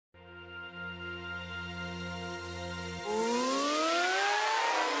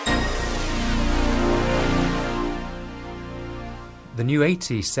The new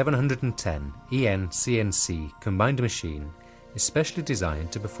AT710 EN CNC combined machine is specially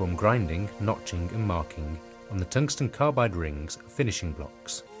designed to perform grinding, notching and marking on the tungsten carbide rings of finishing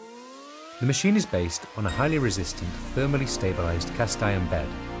blocks. The machine is based on a highly resistant, thermally stabilized cast iron bed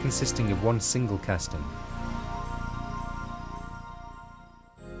consisting of one single casting.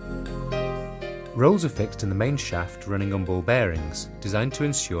 Rolls are fixed in the main shaft running on ball bearings, designed to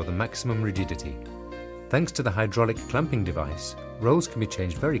ensure the maximum rigidity. Thanks to the hydraulic clamping device, rolls can be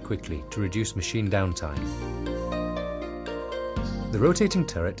changed very quickly to reduce machine downtime. The rotating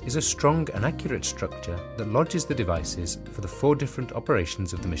turret is a strong and accurate structure that lodges the devices for the 4 different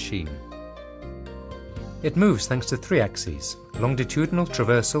operations of the machine. It moves thanks to 3 axes, longitudinal,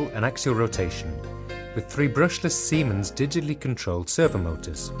 traversal and axial rotation, with 3 brushless Siemens digitally controlled servo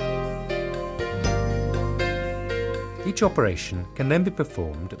motors. Each operation can then be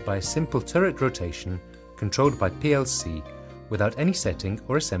performed by a simple turret rotation controlled by PLC without any setting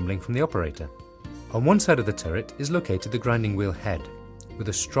or assembling from the operator. On one side of the turret is located the grinding wheel head, with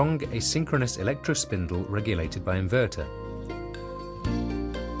a strong asynchronous electrospindle regulated by inverter.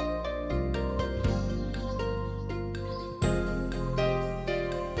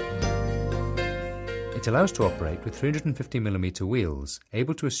 It allows to operate with 350mm wheels,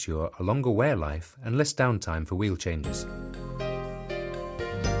 able to assure a longer wear life and less downtime for wheel changes.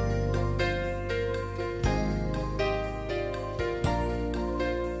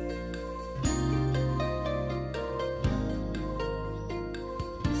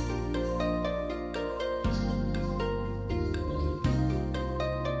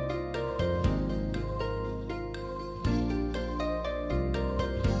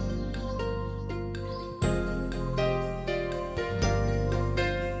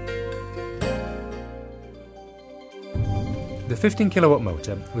 The 15 kilowatt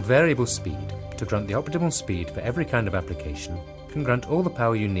motor with variable speed to grant the optimal speed for every kind of application can grant all the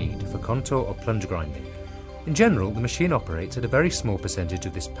power you need for contour or plunge grinding. In general, the machine operates at a very small percentage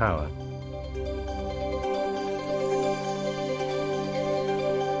of this power.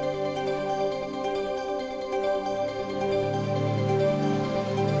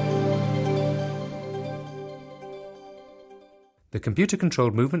 The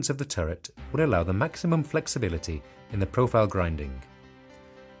computer-controlled movements of the turret will allow the maximum flexibility in the profile grinding.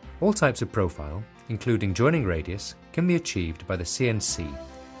 All types of profile, including joining radius, can be achieved by the CNC,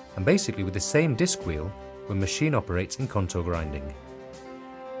 and basically with the same disc wheel when machine operates in contour grinding.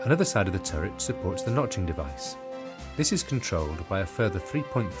 Another side of the turret supports the notching device. This is controlled by a further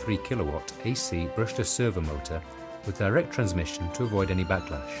 3.3 kilowatt AC brushless servo motor with direct transmission to avoid any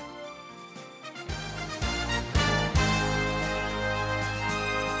backlash.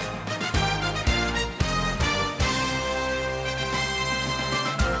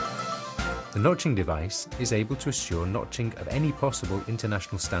 The notching device is able to assure notching of any possible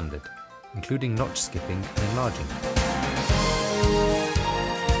international standard, including notch skipping and enlarging.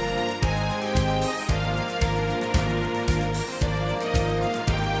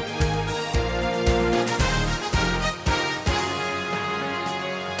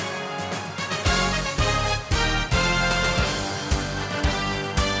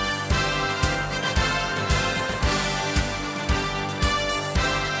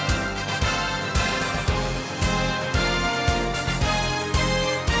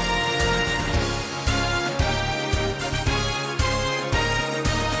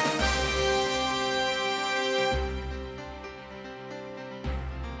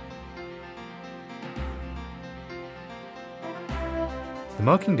 The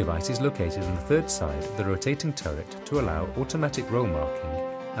marking device is located on the third side of the rotating turret to allow automatic roll marking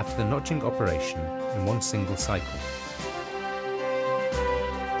after the notching operation in one single cycle.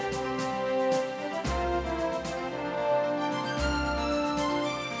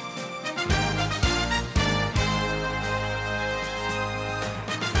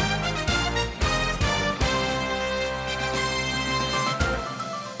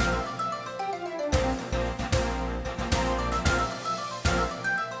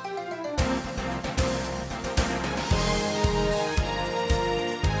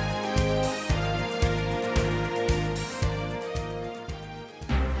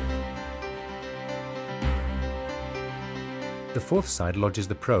 The fourth side lodges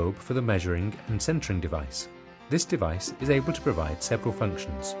the probe for the measuring and centering device. This device is able to provide several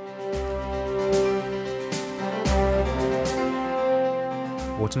functions.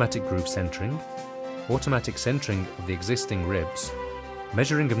 Automatic groove centering, automatic centering of the existing ribs,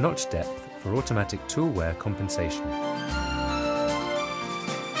 measuring of notch depth for automatic tool wear compensation.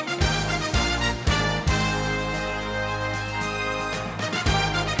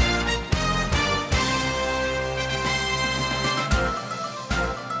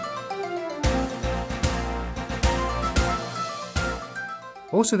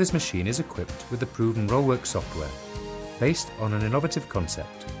 Also, this machine is equipped with the proven Rollwork software, based on an innovative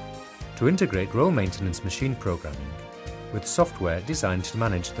concept to integrate roll maintenance machine programming with software designed to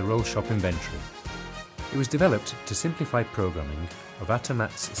manage the roll shop inventory. It was developed to simplify programming of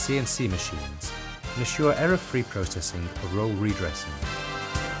Atomat's CNC machines and assure error-free processing of roll redressing.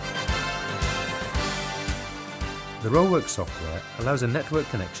 The Rollwork software allows a network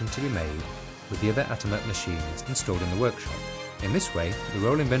connection to be made with the other Atomat machines installed in the workshop. In this way, the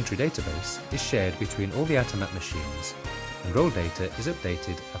roll inventory database is shared between all the Atomat machines, and roll data is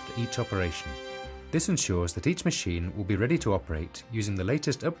updated after each operation. This ensures that each machine will be ready to operate using the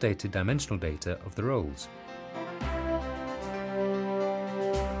latest updated dimensional data of the rolls.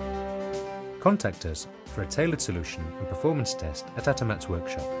 Contact us for a tailored solution and performance test at Atomat's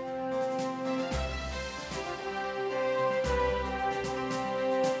workshop.